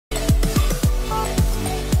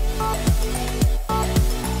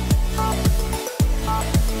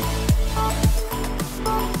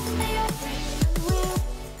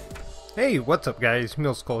Hey, what's up guys?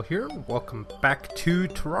 Muleskull here. Welcome back to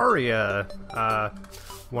Terraria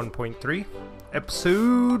 1.3,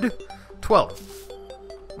 episode 12.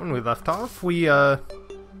 When we left off, we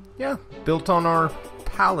built on our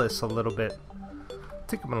palace a little bit. I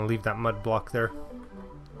think I'm gonna leave that mud block there.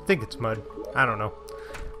 I think it's mud. I don't know.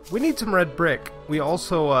 We need some red brick. We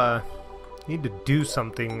also need to do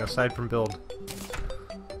something aside from build.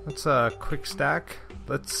 Let's quick stack.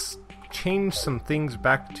 Let's change some things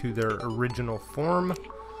back to their original form.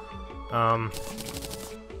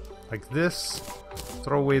 Like this.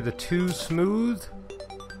 Throw away the 2 smooth.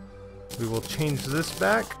 We will change this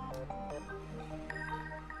back.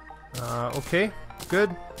 Okay,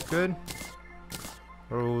 good.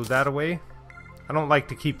 Throw that away. I don't like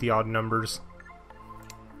to keep the odd numbers.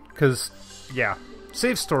 Because, yeah,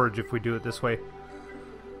 save storage if we do it this way.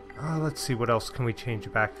 Let's see, what else can we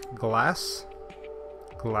change back? Glass.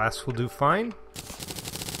 Glass will do fine.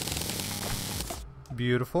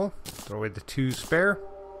 Beautiful. Throw away the 2 spare.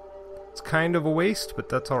 It's kind of a waste, but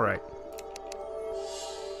that's alright.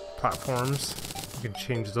 Platforms. We can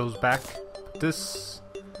change those back. Put this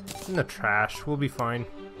in the trash. We'll be fine.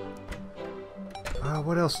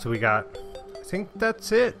 What else do we got? I think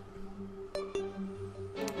that's it.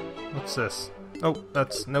 What's this? Oh,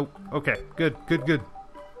 that's... Nope. Okay, good.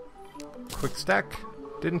 Quick stack.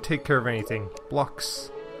 Didn't take care of anything.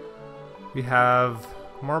 Blocks. We have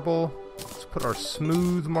marble. Let's put our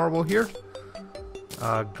smooth marble here.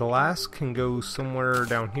 Glass can go somewhere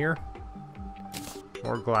down here.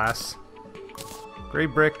 More glass. Gray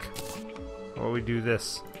brick. While we do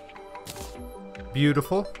this.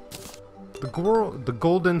 Beautiful. The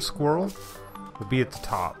golden squirrel will be at the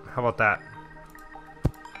top. How about that?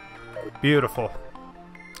 Beautiful.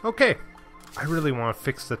 Okay. I really want to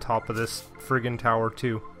fix the top of this friggin' tower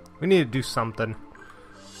too. We need to do something.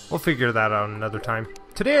 We'll figure that out another time.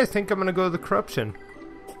 Today I think I'm gonna go to the corruption.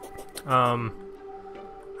 I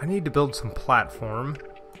need to build some platform.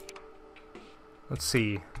 Let's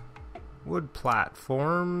see. Wood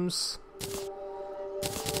platforms.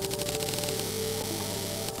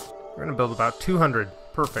 We're gonna build about 200.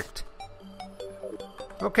 Perfect.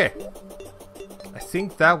 Okay. I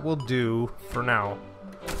think that will do for now.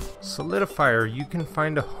 Solidifier, you can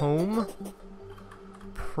find a home.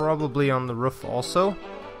 Probably on the roof also.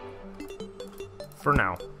 For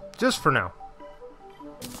now. Just for now.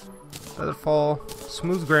 Featherfall,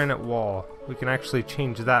 smooth granite wall. We can actually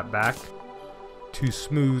change that back to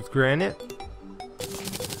smooth granite.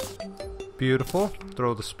 Beautiful.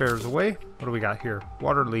 Throw the spares away. What do we got here?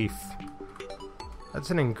 Water leaf.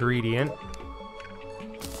 That's an ingredient.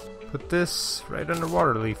 Put this right under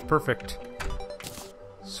water leaf. Perfect.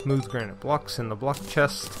 Smooth granite blocks in the block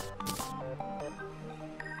chest.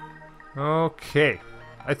 Okay.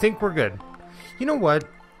 I think we're good. You know what?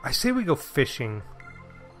 I say we go fishing.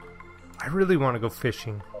 I really want to go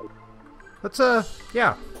fishing. Let's,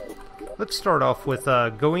 yeah. Let's start off with,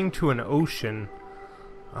 going to an ocean.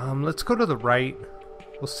 Let's go to the right.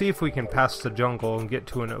 We'll see if we can pass the jungle and get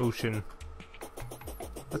to an ocean.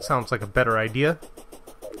 That sounds like a better idea.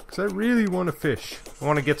 Because I really want to fish. I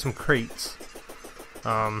want to get some crates.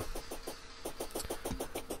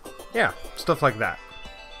 Yeah, stuff like that.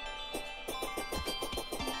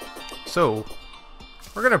 So,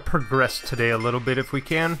 we're gonna progress today a little bit if we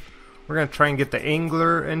can. We're gonna try and get the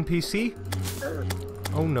angler NPC.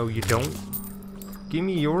 Oh no, you don't. Give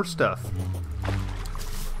me your stuff.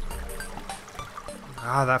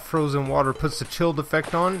 That frozen water puts the chilled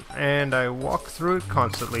effect on, and I walk through it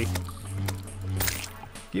constantly.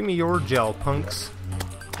 Give me your gel, punks.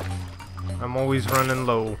 I'm always running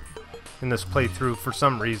low in this playthrough for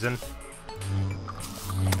some reason.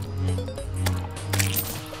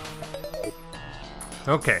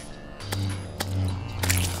 Okay.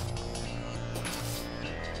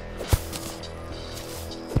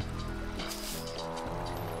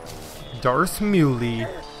 Darth Muley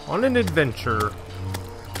on an adventure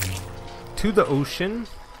to the ocean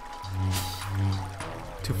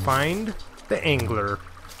to find the angler.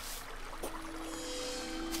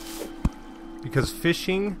 Because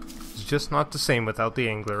fishing is just not the same without the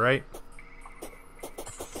angler, right?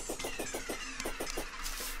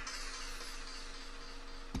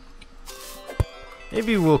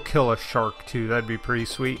 Maybe we'll kill a shark too, that'd be pretty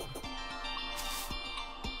sweet.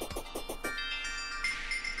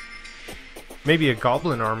 Maybe a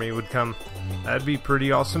goblin army would come. That'd be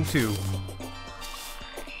pretty awesome too.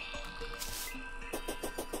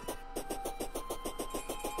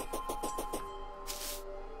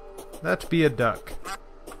 That'd be a duck.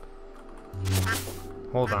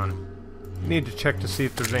 Hold on. Need to check to see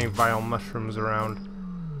if there's any vile mushrooms around.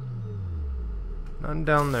 None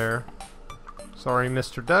down there. Sorry,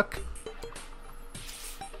 Mr. Duck.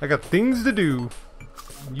 I got things to do.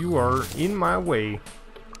 You are in my way.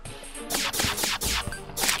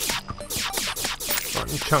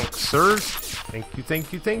 Rotten chunks, sirs. Thank you,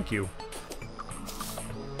 thank you, thank you.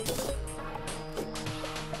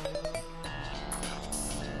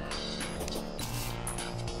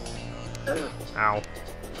 Ow.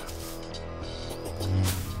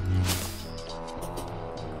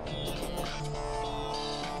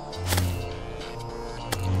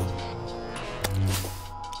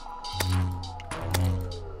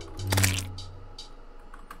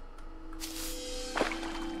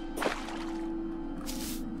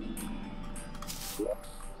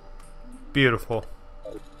 Beautiful.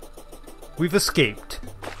 We've escaped.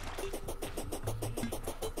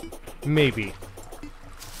 Maybe.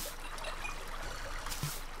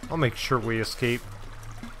 I'll make sure we escape.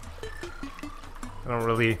 I don't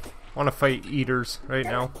really want to fight eaters right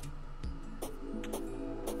now.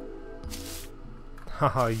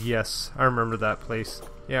 Haha, yes. I remember that place.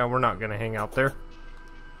 Yeah, we're not gonna hang out there.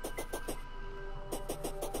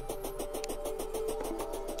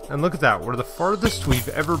 And look at that. We're the farthest we've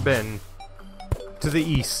ever been to the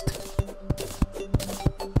east.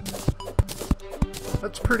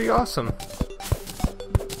 That's pretty awesome.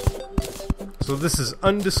 So this is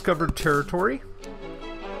undiscovered territory.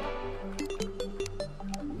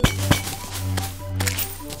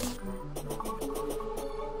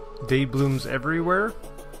 Day blooms everywhere.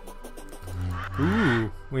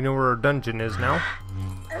 Ooh, we know where our dungeon is now.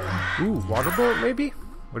 Ooh, water bolt maybe?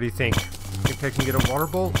 What do you think? Think I can get a water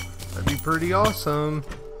bolt? That'd be pretty awesome.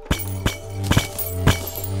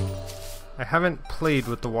 I haven't played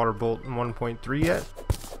with the water bolt in 1.3 yet.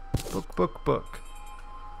 Book, book, book.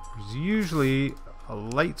 There's usually a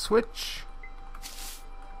light switch.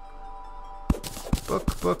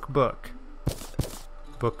 Book, book, book.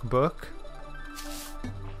 Book, book.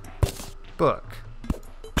 Book.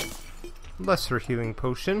 Lesser healing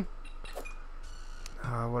potion.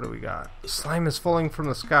 What do we got? Slime is falling from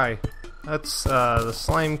the sky. That's the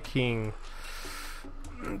Slime King.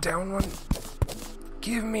 Down one.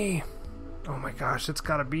 Give me. Oh my gosh, it's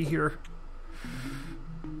gotta be here.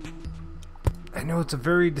 I know it's a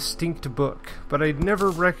very distinct book, but I'd never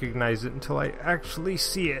recognize it until I actually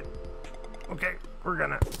see it. Okay, we're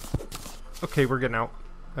getting out.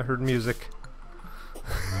 I heard music.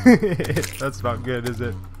 That's not good, is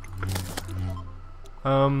it?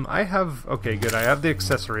 Okay, good. I have the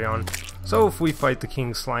accessory on. So if we fight the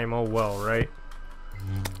King Slime, oh well, right?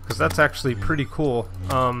 Because that's actually pretty cool.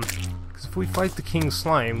 Because if we fight the King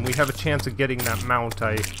Slime, we have a chance of getting that mount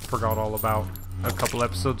I forgot all about a couple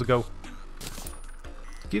episodes ago.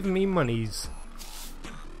 Give me monies.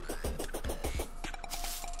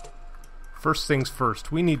 First things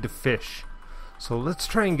first, we need to fish. So let's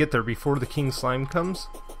try and get there before the King Slime comes.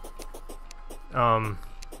 We'll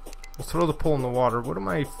throw the pole in the water. What am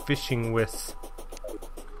I fishing with?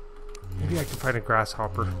 Maybe I can find a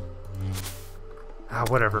grasshopper.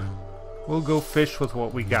 Whatever. We'll go fish with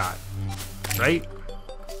what we got. Right?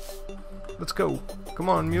 Let's go. Come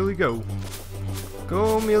on, Muley, go.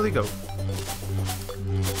 Go, Muley, go.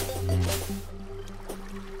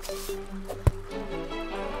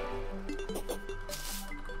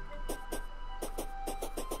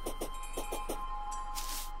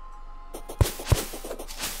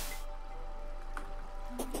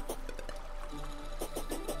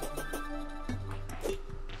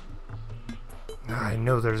 I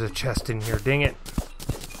know there's a chest in here, dang it.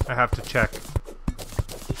 I have to check.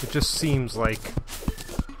 It just seems like...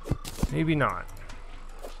 maybe not.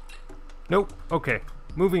 Nope, okay.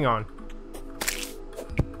 Moving on.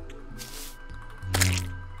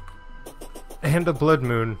 And a blood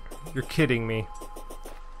moon. You're kidding me.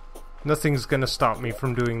 Nothing's gonna stop me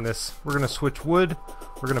from doing this. We're gonna switch wood.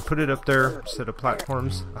 We're gonna put it up there instead of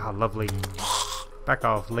platforms. Lovely. Back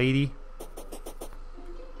off, lady.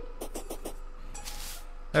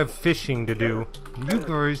 I have fishing to do. You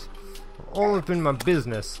guys are all up in my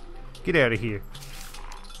business. Get out of here.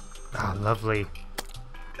 Lovely.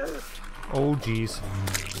 Oh, jeez.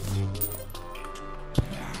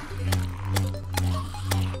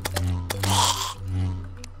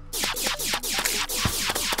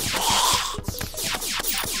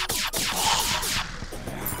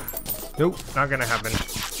 Nope, not gonna happen.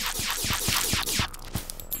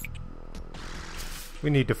 We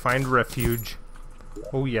need to find refuge.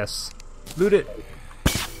 Oh yes. Loot it!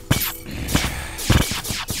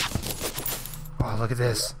 Oh, look at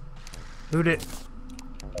this. Loot it!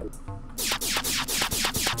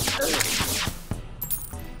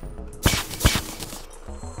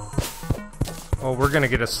 Oh, we're gonna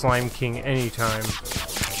get a Slime King anytime.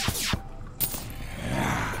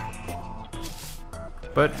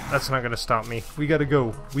 But that's not gonna stop me. We gotta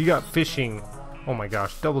go. We got fishing. Oh my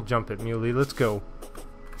gosh, double jump it, Muley. Let's go.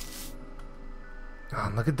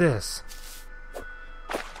 Oh, look at this.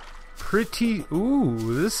 Pretty...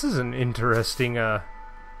 Ooh, this is an interesting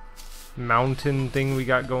mountain thing we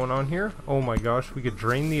got going on here. Oh my gosh, we could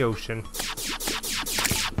drain the ocean.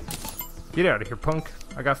 Get out of here, punk.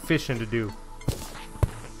 I got fishing to do.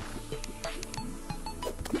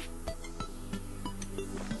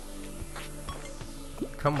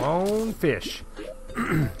 Come on, fish.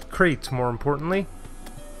 Crates, more importantly.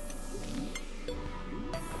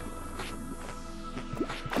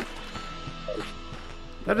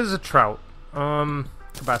 That is a trout.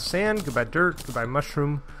 Goodbye sand, goodbye dirt, goodbye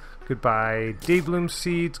mushroom, goodbye daybloom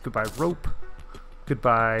seeds, goodbye rope,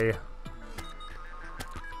 goodbye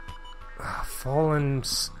fallen...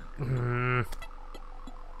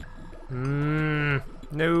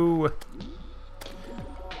 No.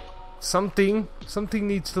 Something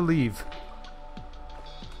needs to leave.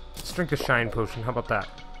 Let's drink a shine potion, how about that?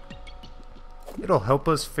 It'll help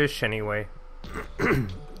us fish anyway.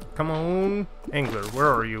 Come on, angler, where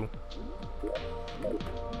are you?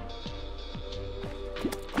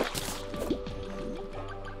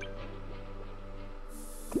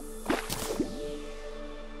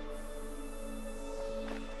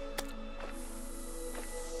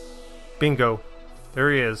 Bingo.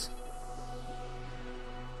 There he is.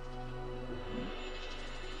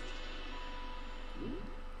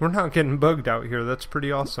 We're not getting bugged out here. That's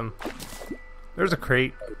pretty awesome. There's a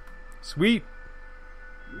crate. Sweet.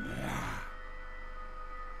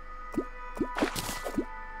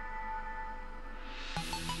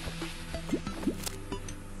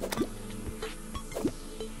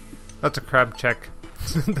 That's a crab check.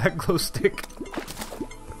 That glow stick.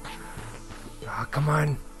 Ah, come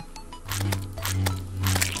on.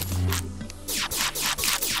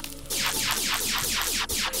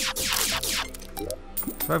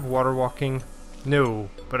 Do I have water walking? No,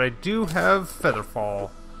 but I do have featherfall,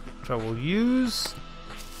 which I will use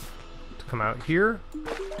to come out here.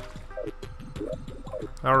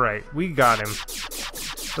 Alright, we got him.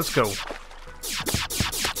 Let's go.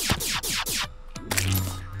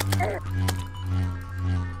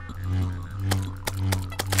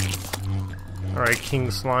 Alright, King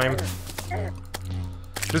Slime.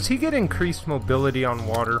 Does he get increased mobility on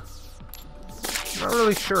water? Not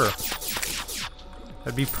really sure.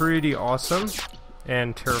 That'd be pretty awesome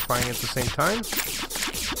and terrifying at the same time.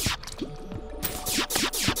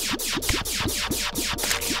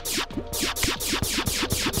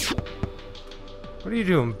 What are you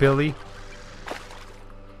doing, Billy?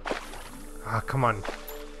 Ah, come on.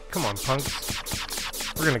 Come on,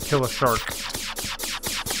 punks. We're gonna kill a shark.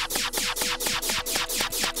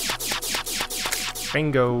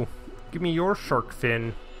 Bingo. Give me your shark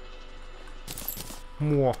fin.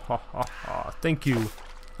 Mwahaha. Thank you.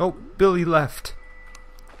 Oh, Billy left.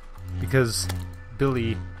 Because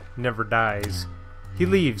Billy never dies. He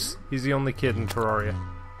leaves. He's the only kid in Terraria.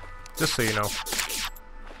 Just so you know.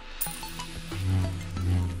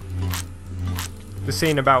 This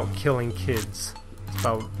ain't about killing kids. It's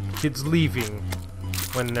about kids leaving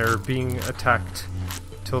when they're being attacked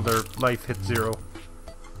till their life hits 0.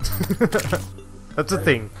 That's a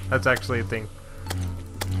thing. That's actually a thing.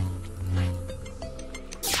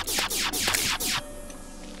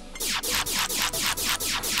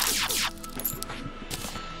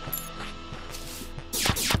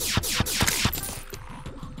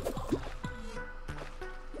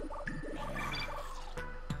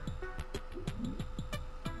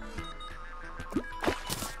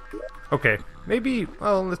 Okay, maybe,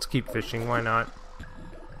 well, let's keep fishing, why not?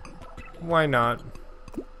 Why not?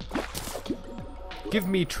 Give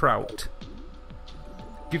me trout.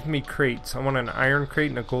 Give me crates. I want an iron crate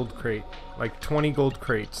and a gold crate. Like 20 gold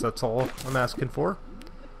crates, that's all I'm asking for.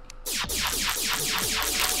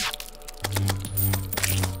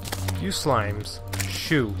 You slimes.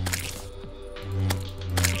 Shoo.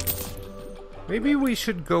 Maybe we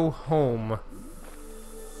should go home.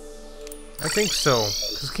 I think so,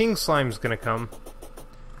 because King Slime's gonna come.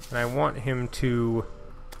 And I want him to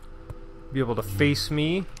be able to face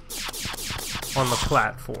me on the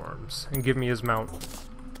platforms and give me his mount.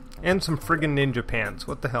 And some friggin' ninja pants.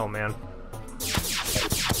 What the hell, man?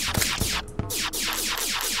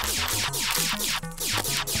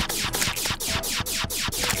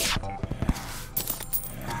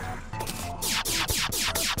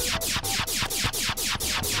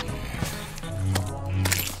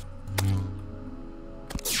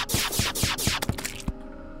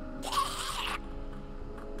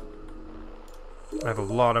 I have a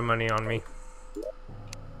lot of money on me.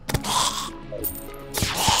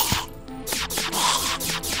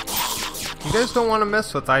 You guys don't want to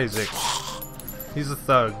mess with Isaac. He's a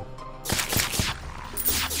thug.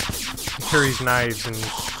 He carries knives and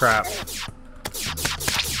crap.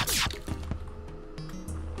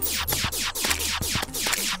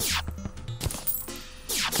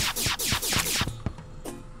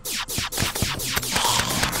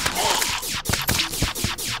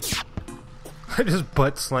 I just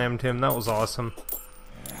butt slammed him. That was awesome.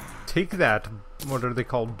 Take that. What are they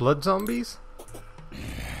called? Blood zombies?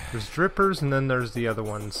 There's drippers and then there's the other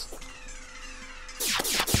ones.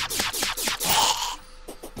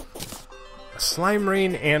 A slime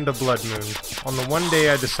rain and a blood moon. On the one day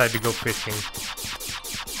I decide to go fishing.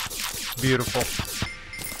 It's beautiful.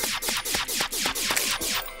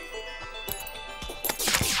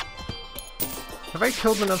 Have I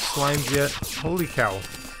killed enough slimes yet? Holy cow.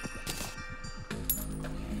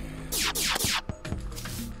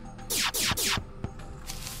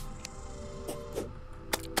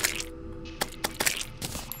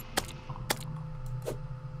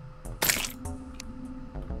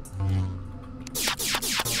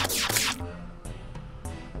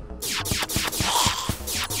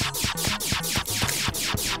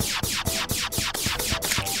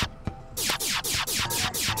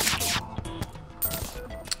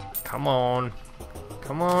 Come on.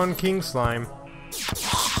 Come on, King Slime.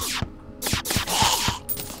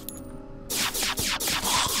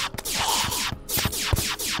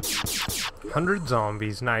 $100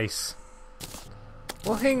 zombies, nice.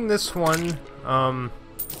 We'll hang this one.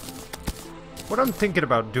 What I'm thinking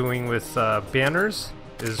about doing with banners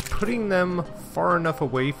is putting them far enough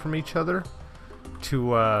away from each other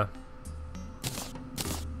to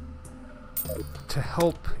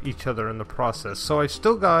help each other in the process. So I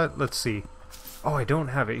still got, let's see. Oh, I don't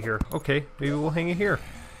have it here. Okay, maybe we'll hang it here.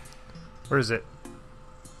 Where is it?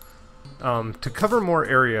 To cover more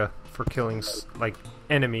area for killing, like,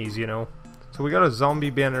 enemies, you know. So we got a zombie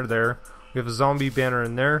banner there. We have a zombie banner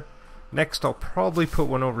in there. Next, I'll probably put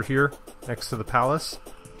one over here, next to the palace.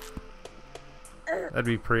 That'd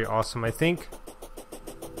be pretty awesome, I think.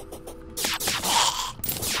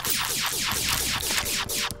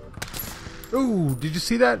 Ooh, did you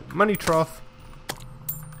see that? Money trough.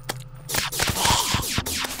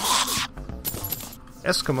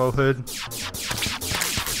 Eskimo hood.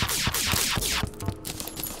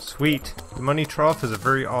 Sweet. The money trough is a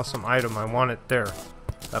very awesome item. I want it there.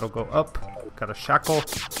 That'll go up. Got a shackle.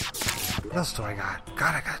 What else do I got?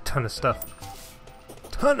 God, I got a ton of stuff.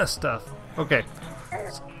 Ton of stuff. Okay.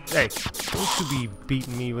 Hey, don't you be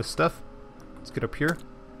beating me with stuff. Let's get up here.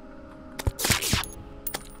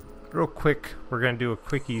 Real quick, we're going to do a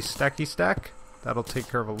quickie stacky stack. That'll take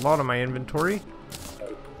care of a lot of my inventory.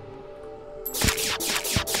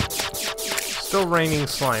 Still raining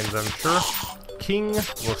slimes, I'm sure. King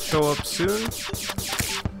will show up soon.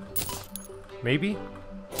 Maybe?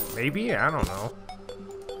 Maybe? I don't know.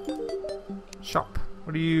 Shop.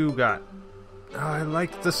 What do you got? Oh, I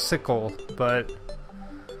like the sickle, but...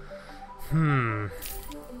 I'll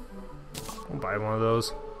buy one of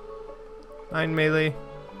those. 9 melee.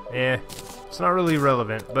 It's not really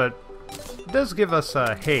relevant, but it does give us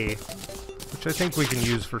hay, which I think we can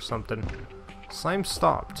use for something. Slime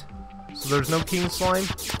stopped. So there's no king slime?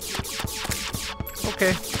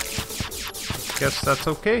 Okay. Guess that's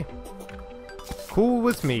okay. Cool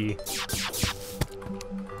with me.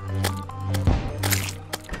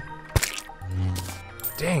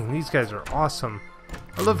 Dang, these guys are awesome.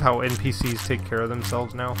 I love how NPCs take care of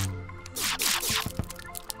themselves now.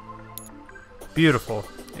 Beautiful.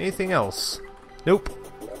 Anything else? Nope.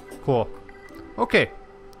 Cool. Okay.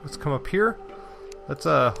 Let's come up here. Let's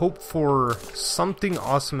hope for something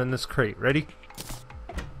awesome in this crate. Ready?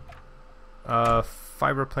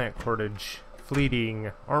 Fiber plant cordage.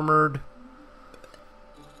 Fleeting. Armored.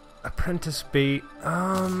 Apprentice bait.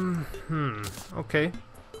 Okay.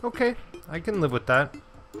 Okay. I can live with that.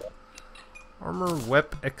 Armor,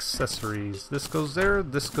 wep, accessories. This goes there.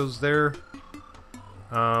 This goes there.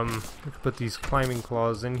 We can put these climbing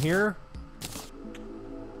claws in here.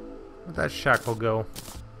 Where'd that shackle go?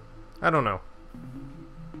 I don't know.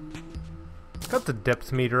 Got the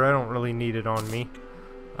depth meter. I don't really need it on me.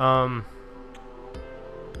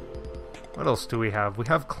 What else do we have? We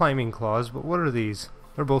have climbing claws, but what are these?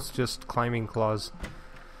 They're both just climbing claws.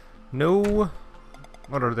 No...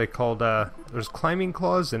 What are they called? There's climbing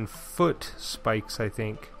claws and foot spikes, I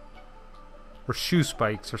think. Or shoe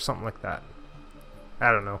spikes or something like that.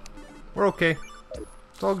 I don't know. We're okay.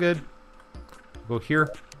 It's all good. We'll go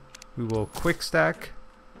here. We will quick stack.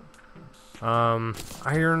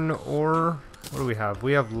 Iron ore. What do we have?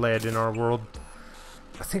 We have lead in our world.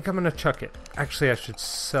 I think I'm gonna chuck it. Actually, I should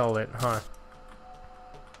sell it, huh?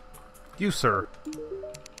 You, sir.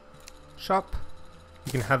 Shop.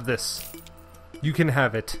 You can have this. You can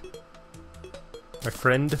have it, my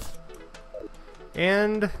friend.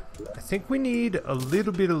 And I think we need a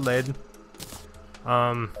little bit of lead.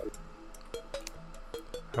 I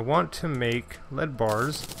want to make lead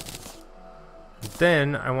bars.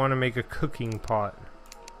 Then I want to make a cooking pot,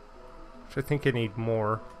 which I think I need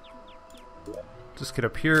more. Just get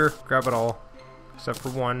up here, grab it all, except for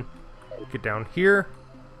one. Get down here.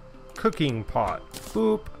 Cooking pot.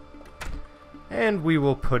 Boop. And we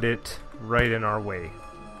will put it right in our way.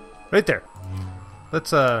 Right there.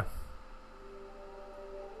 Let's,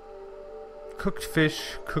 cooked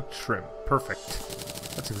fish, cooked shrimp.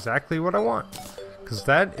 Perfect. That's exactly what I want. Because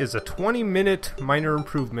that is a 20-minute minor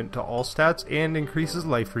improvement to all stats and increases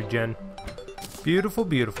life regen. Beautiful,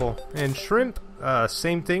 beautiful. And shrimp,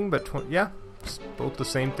 same thing, but yeah, it's both the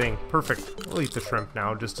same thing. Perfect. We'll eat the shrimp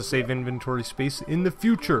now just to save inventory space in the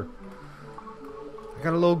future. I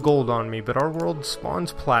got a little gold on me, but our world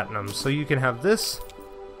spawns platinum, so you can have this.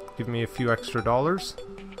 Give me a few extra dollars.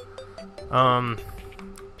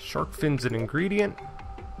 Shark fin's an ingredient.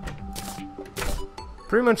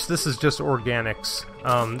 Pretty much this is just organics.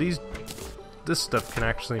 This stuff can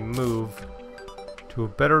actually move to a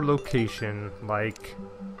better location, like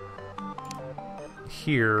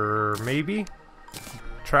here, maybe?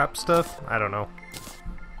 Trap stuff? I don't know.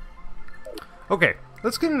 Okay,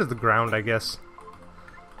 let's get into the ground, I guess.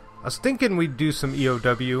 I was thinking we'd do some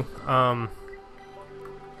EOW.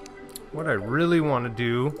 What I really want to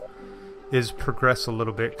do is progress a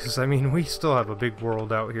little bit, because I mean, we still have a big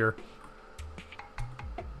world out here.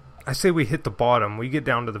 I say we hit the bottom. We get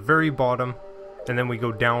down to the very bottom, and then we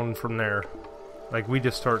go down from there. Like, we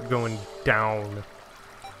just start going down.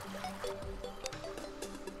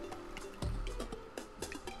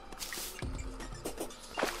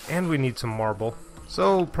 And we need some marble.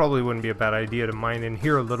 So, probably wouldn't be a bad idea to mine in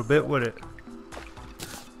here a little bit, would it?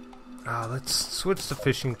 Let's switch the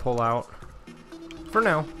fishing pole out. For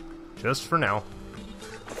now. Just for now.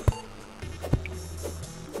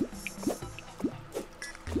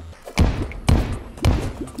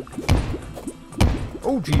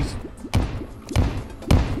 Oh, jeez.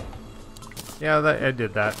 Yeah, I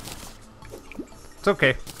did that. It's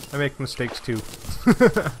okay. I make mistakes too.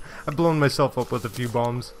 I've blown myself up with a few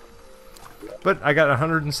bombs. But I got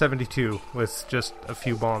 172 with just a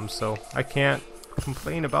few bombs, so I can't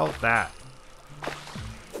complain about that.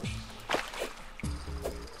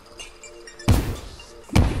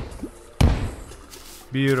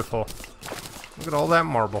 Beautiful. Look at all that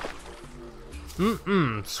marble.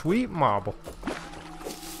 Sweet marble.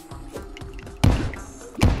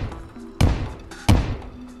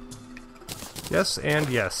 Yes, and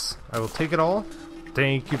yes. I will take it all.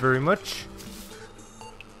 Thank you very much.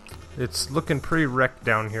 It's looking pretty wrecked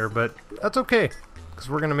down here, but that's okay. Because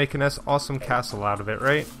we're going to make an awesome castle out of it,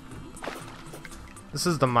 right? This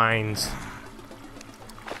is the mines.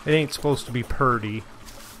 It ain't supposed to be purty.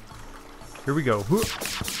 Here we go. Whoop.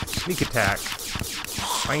 Sneak attack.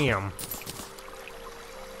 Bam.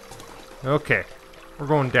 Okay. We're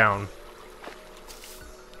going down.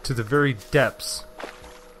 To the very depths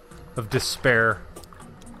of despair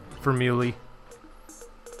for Muley.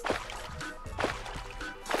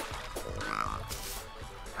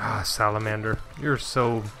 Ah, salamander. You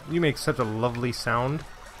make such a lovely sound.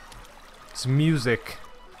 It's music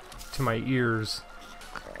to my ears.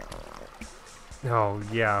 Oh,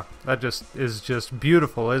 yeah. That is just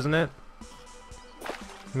beautiful, isn't it?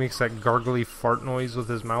 He makes that gargly fart noise with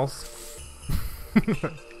his mouth.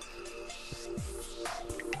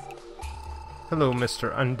 Hello,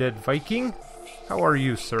 Mr. Undead Viking. How are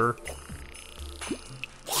you, sir?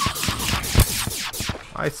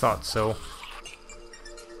 I thought so.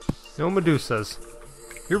 No Medusas.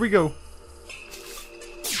 Here we go.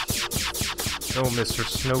 No, Mr.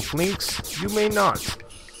 Snowflinks. You may not.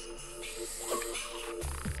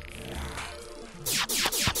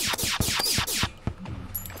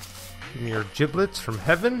 Give me your giblets from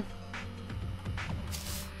heaven.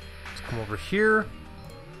 Let's come over here.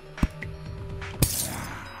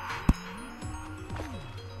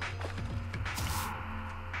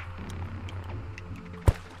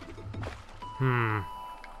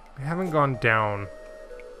 We haven't gone down.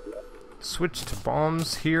 Switch to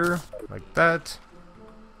bombs here, like that.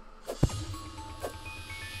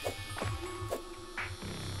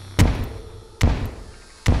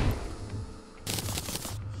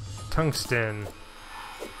 Tungsten.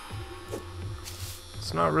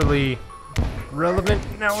 It's not really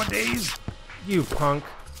relevant nowadays, you punk.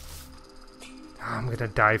 I'm gonna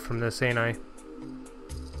die from this, ain't I?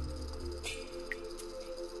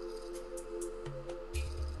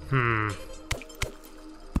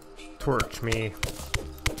 Torch me.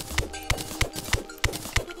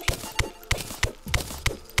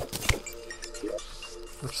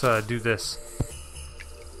 Let's do this.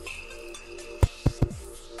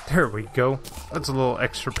 There we go. That's a little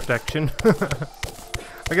extra protection.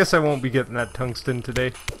 I guess I won't be getting that tungsten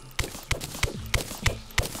today.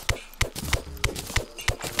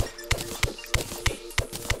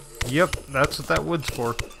 Yep, that's what that wood's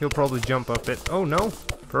for. He'll probably jump up it. Oh no.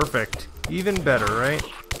 Perfect. Even better, right?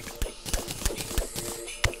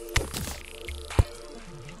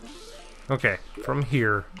 Okay, from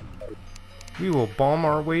here, we will bomb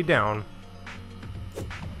our way down.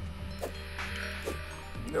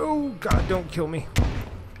 No, God, don't kill me.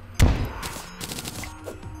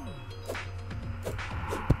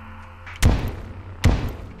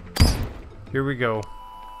 Here we go.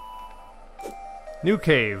 New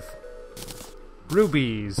cave.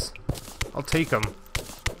 Rubies. I'll take them.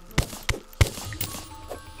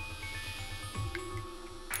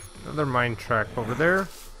 Another mine track over there.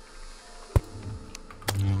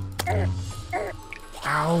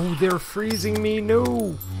 Ow, they're freezing me.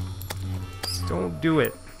 No. Don't do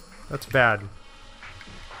it. That's bad.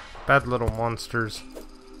 Bad little monsters.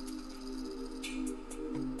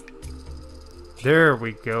 There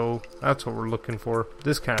we go. That's what we're looking for.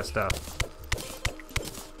 This kind of stuff.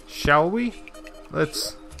 Shall we?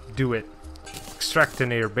 Let's do it.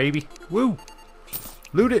 Extractinator, baby. Woo!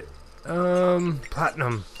 Loot it.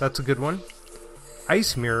 Platinum. That's a good one.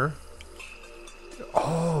 Ice mirror.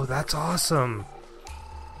 Oh, that's awesome.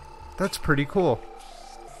 That's pretty cool.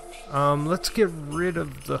 Let's get rid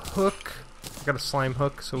of the hook. I got a slime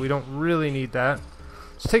hook, so we don't really need that.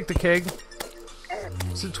 Let's take the keg.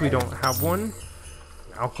 Since we don't have one.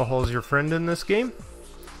 Alcohol is your friend in this game.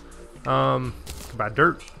 About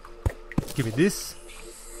dirt. Give me this.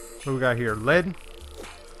 What do we got here? Lead.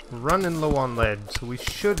 We're running low on lead, so we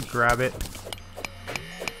should grab it.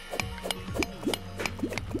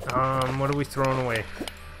 What are we throwing away?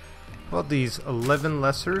 Well, these 11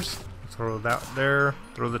 lessers. Throw that there.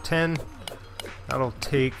 Throw the 10. That'll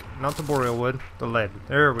take, not the boreal wood, the lead.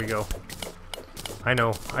 There we go. I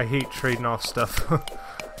know, I hate trading off stuff.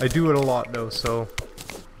 I do it a lot though, so.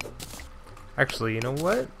 Actually, you know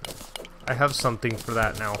what? I have something for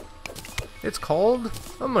that now. It's called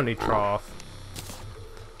a money trough.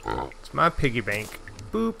 It's my piggy bank.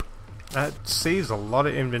 Boop. That saves a lot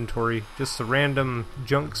of inventory. Just the random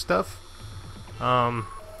junk stuff.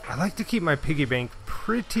 I like to keep my piggy bank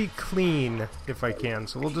pretty clean if I can,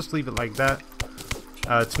 so we'll just leave it like that.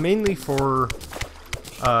 It's mainly for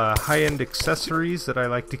high-end accessories that I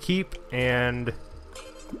like to keep, and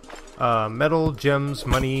metal, gems,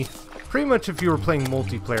 money. Pretty much if you were playing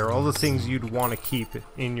multiplayer, all the things you'd want to keep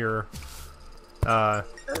in your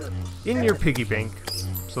piggy bank,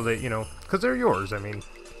 so that, you know, because they're yours. I mean,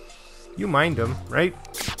 you mind them, right?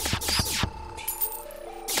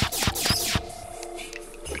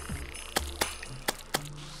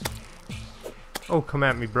 Oh, come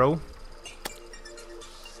at me, bro.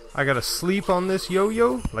 I gotta sleep on this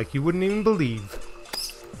yo-yo like you wouldn't even believe.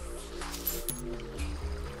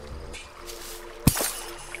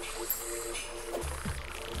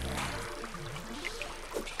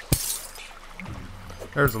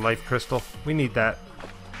 There's a life crystal. We need that.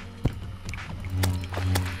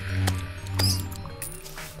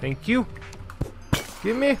 Thank you.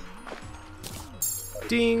 Give me.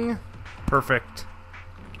 Ding. Perfect.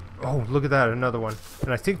 Oh, look at that, another one.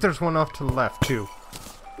 And I think there's one off to the left, too.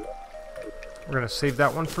 We're gonna save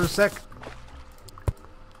that one for a sec.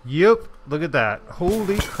 Yep, look at that.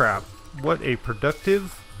 Holy crap. What a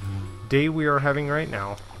productive day we are having right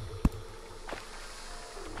now.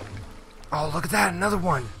 Oh, look at that, another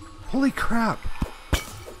one. Holy crap.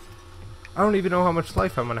 I don't even know how much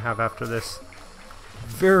life I'm gonna have after this.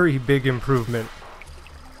 Very big improvement.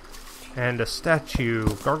 And a statue.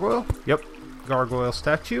 Gargoyle? Yep. Gargoyle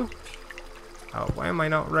statue. Why am I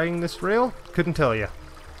not riding this rail? Couldn't tell you.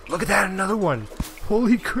 Look at that, another one.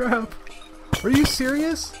 Holy crap. Are you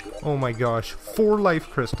serious? Oh my gosh, 4 life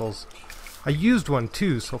crystals. I used one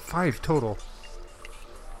too, so 5 total.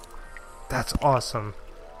 That's awesome.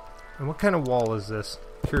 And what kind of wall is this?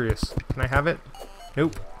 Curious. Can I have it?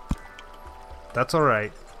 Nope. That's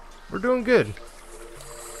alright. We're doing good.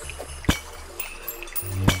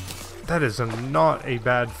 That is not a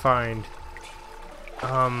bad find.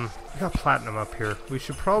 We got platinum up here. We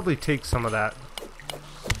should probably take some of that.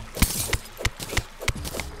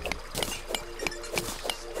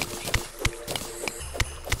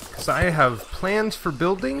 Because I have plans for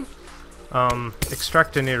building.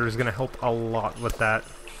 Extractinator is going to help a lot with that.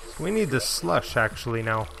 So we need this slush actually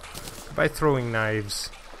now. By throwing knives.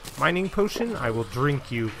 mining potion, I will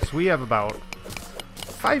drink you, because we have about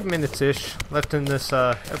 5 minutes-ish left in this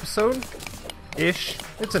episode. Ish.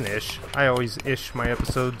 It's an ish. I always ish my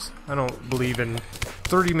episodes. I don't believe in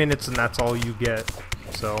 30 minutes and that's all you get.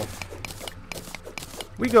 So,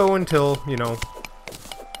 we go until, you know,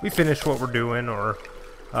 we finish what we're doing, or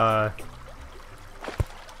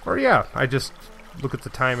yeah, I just look at the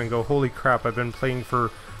time and go, holy crap, I've been playing for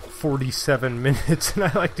 47 minutes, and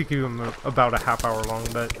I like to keep them about a half hour long,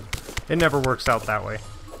 but it never works out that way.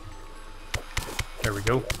 There we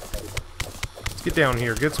go. Let's get down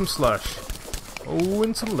here, get some slush. Oh,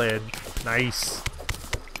 and some lead. Nice.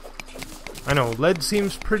 I know, lead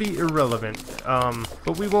seems pretty irrelevant,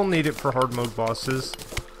 but we will need it for hard mode bosses.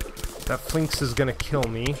 That Flinx is gonna kill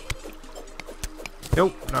me.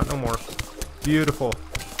 Nope, not no more. Beautiful.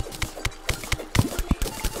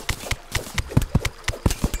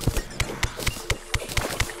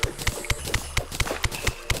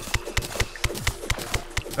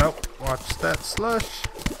 Oh, watch that slush.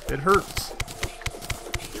 It hurts.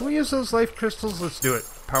 Can we use those life crystals? Let's do it.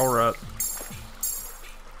 Power up.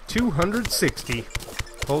 260.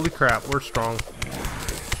 Holy crap, we're strong.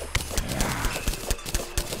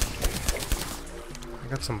 I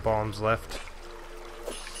got some bombs left.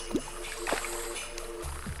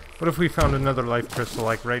 What if we found another life crystal,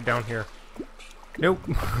 like right down here? Nope.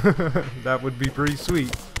 That would be pretty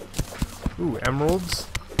sweet. Ooh, emeralds.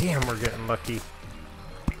 Damn, we're getting lucky.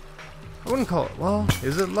 I wouldn't call it, well,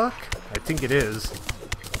 is it luck? I think it is.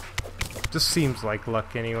 Just seems like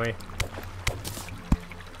luck anyway.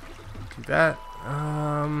 Do that.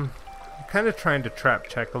 I'm kind of trying to trap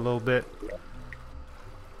check a little bit.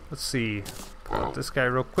 Let's see. Pull out this guy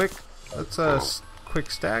real quick. Let's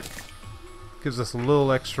quick stack. Gives us a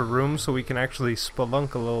little extra room so we can actually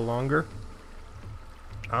spelunk a little longer.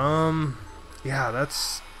 Yeah,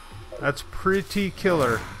 that's pretty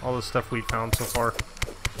killer, all the stuff we found so far.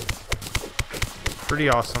 Pretty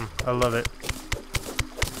awesome. I love it.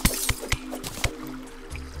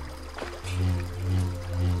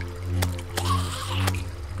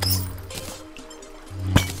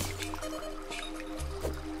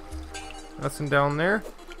 Nothing down there.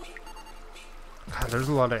 God, there's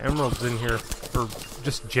a lot of emeralds in here. Or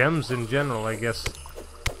just gems in general, I guess.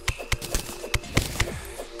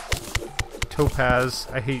 Topaz.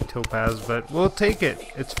 I hate topaz, but we'll take it.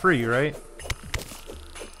 It's free, right?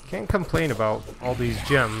 Can't complain about all these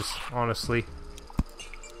gems, honestly.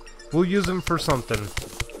 We'll use them for something.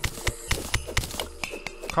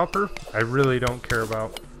 Copper, I really don't care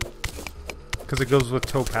about. Because it goes with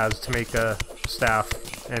topaz to make a staff.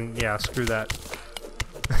 And yeah, screw that.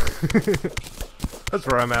 That's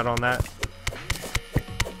where I'm at on that.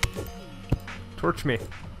 Torch me.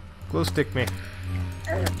 Glow stick me.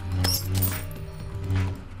 A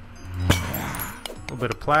little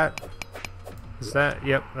bit of plat. Is that?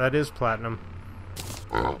 Yep, that is platinum.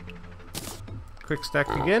 Quick stack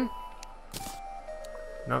again.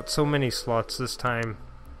 Not so many slots this time.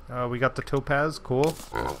 We got the topaz. Cool.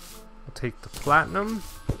 I'll take the platinum.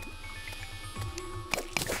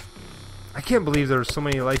 I can't believe there were so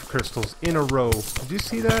many life crystals in a row. Did you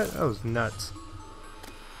see that? That was nuts.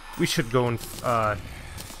 We should go and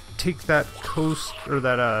take that coast, or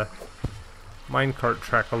that minecart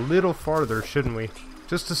track a little farther, shouldn't we?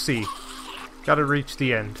 Just to see. Gotta reach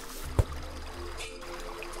the end.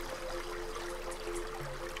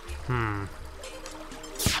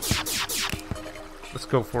 Let's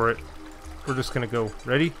go for it. We're just gonna go.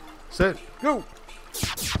 Ready? Set, go!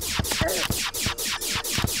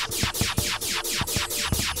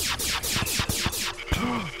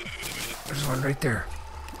 There's one right there.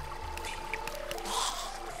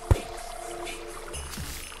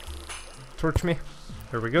 Torch me.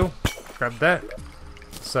 There we go. Grab that.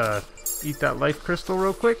 Let's eat that life crystal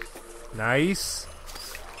real quick. Nice.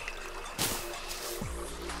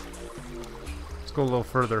 Let's go a little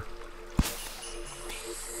further.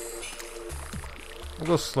 We'll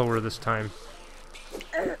go slower this time.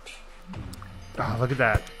 Oh, look at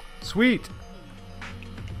that. Sweet.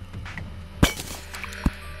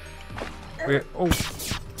 Wait, oh.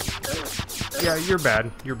 Yeah, you're bad.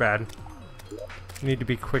 You're bad. You need to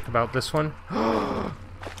be quick about this one. I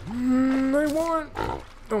want.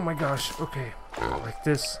 Oh my gosh. Okay. Like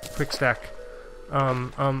this. Quick stack.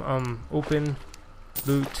 Open.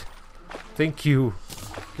 Loot. Thank you.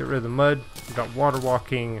 Get rid of the mud. We got water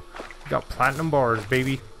walking. We got platinum bars,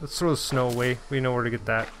 baby. Let's throw the snow away. We know where to get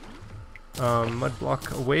that. Mud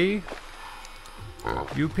block away.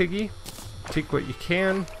 You, piggy. Take what you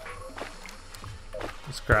can.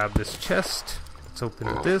 Let's grab this chest. Let's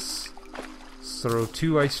open this. Let's throw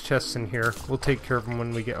 2 ice chests in here. We'll take care of them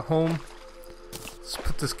when we get home. Let's Let's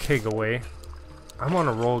put this keg away. I'm on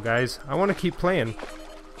a roll, guys. I want to keep playing.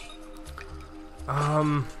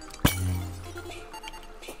 God,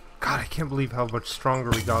 I can't believe how much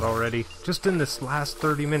stronger we got already. Just in this last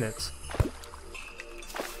 30 minutes.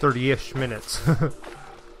 30-ish minutes. And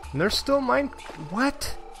there's still mine.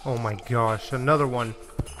 What? Oh my gosh, another one.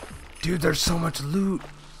 Dude, there's so much loot.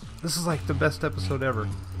 This is like the best episode ever.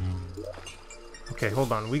 Okay,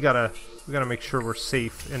 hold on. We gotta make sure we're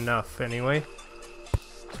safe enough anyway.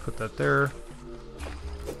 Let's put that there.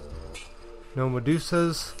 No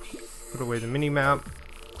Medusas. Put away the mini-map.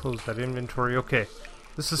 Close that inventory. Okay,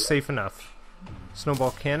 this is safe enough.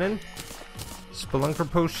 Snowball cannon. Spelunker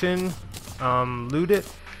potion. Loot it.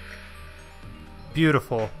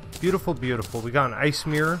 Beautiful. Beautiful, beautiful. We got an ice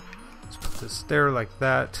mirror. Let's put this there like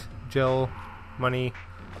that. Gel. Money.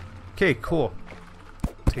 Okay, cool.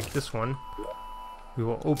 Take this one. We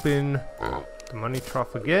will open the money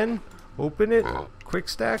trough again. Open it. Quick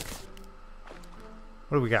stack.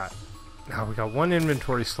 What do we got? Now we got one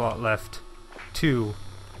inventory slot left. 2.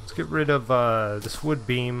 Let's get rid of this wood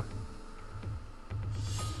beam.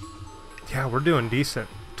 Yeah, we're doing decent.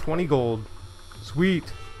 20 gold.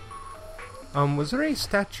 Sweet. Was there any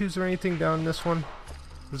statues or anything down this one?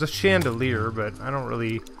 There's a chandelier, but I don't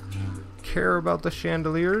really care about the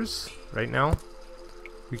chandeliers right now.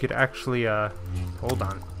 We could actually, hold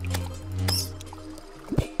on.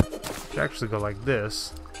 We could actually go like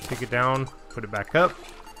this. Take it down, put it back up.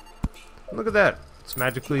 Look at that. It's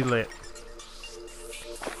magically lit.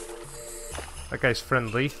 That guy's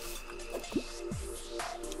friendly.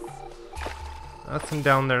 Nothing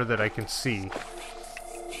down there that I can see.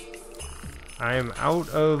 I am out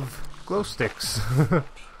of glow sticks.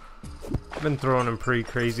 I've been throwing them pretty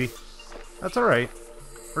crazy. That's alright.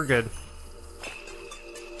 We're good.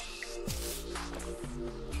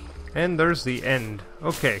 And there's the end.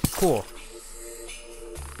 Okay, cool.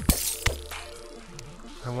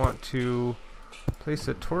 I want to place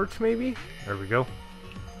a torch maybe? There we go.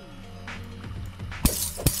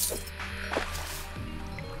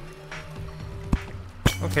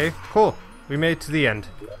 Okay, cool. We made it to the end.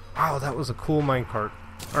 Wow, that was a cool minecart.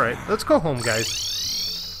 Alright, let's go home,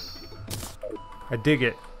 guys. I dig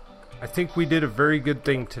it. I think we did a very good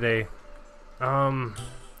thing today. Oh,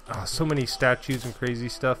 so many statues and crazy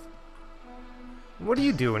stuff. What are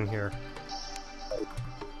you doing here?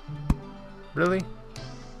 Really?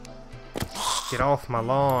 Get off my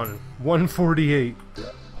lawn. 148.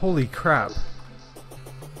 Holy crap.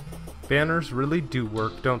 Banners really do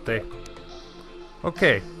work, don't they?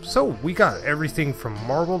 Okay, so we got everything from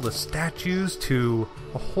marble to statues to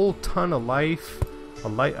a whole ton of life,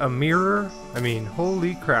 a mirror. I mean,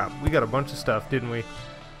 holy crap, we got a bunch of stuff, didn't we?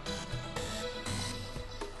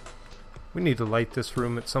 We need to light this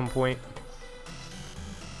room at some point.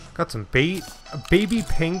 Got some bait, a baby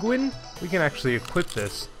penguin. We can actually equip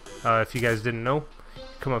this, if you guys didn't know.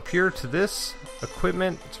 Come up here to this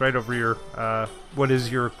equipment. It's right over your, what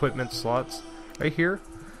is your equipment slots, right here.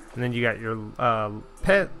 And then you got your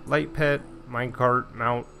pet, light pet, minecart,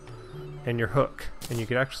 mount, and your hook. And you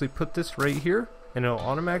can actually put this right here, and it'll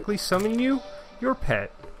automatically summon you your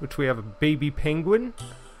pet, which we have a baby penguin.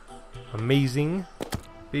 Amazing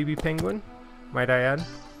baby penguin, might I add.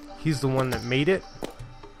 He's the one that made it.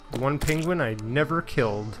 The one penguin I never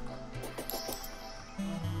killed.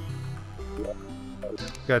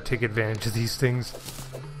 Gotta take advantage of these things.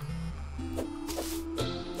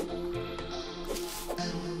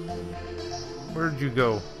 Where'd you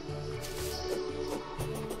go?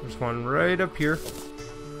 There's one right up here.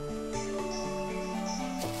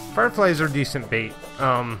 Fireflies are decent bait.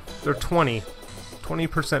 They're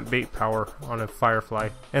 20% bait power on a firefly,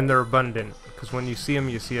 and they're abundant because when you see them,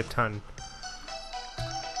 you see a ton.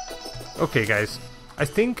 Okay, guys, I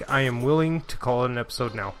think I am willing to call it an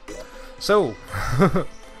episode now. So,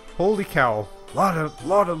 holy cow, lot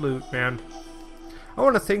of loot, man. I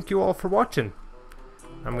want to thank you all for watching.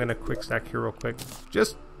 I'm gonna quick stack here real quick,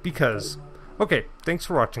 just because. Okay, thanks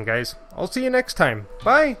for watching, guys. I'll see you next time.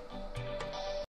 Bye!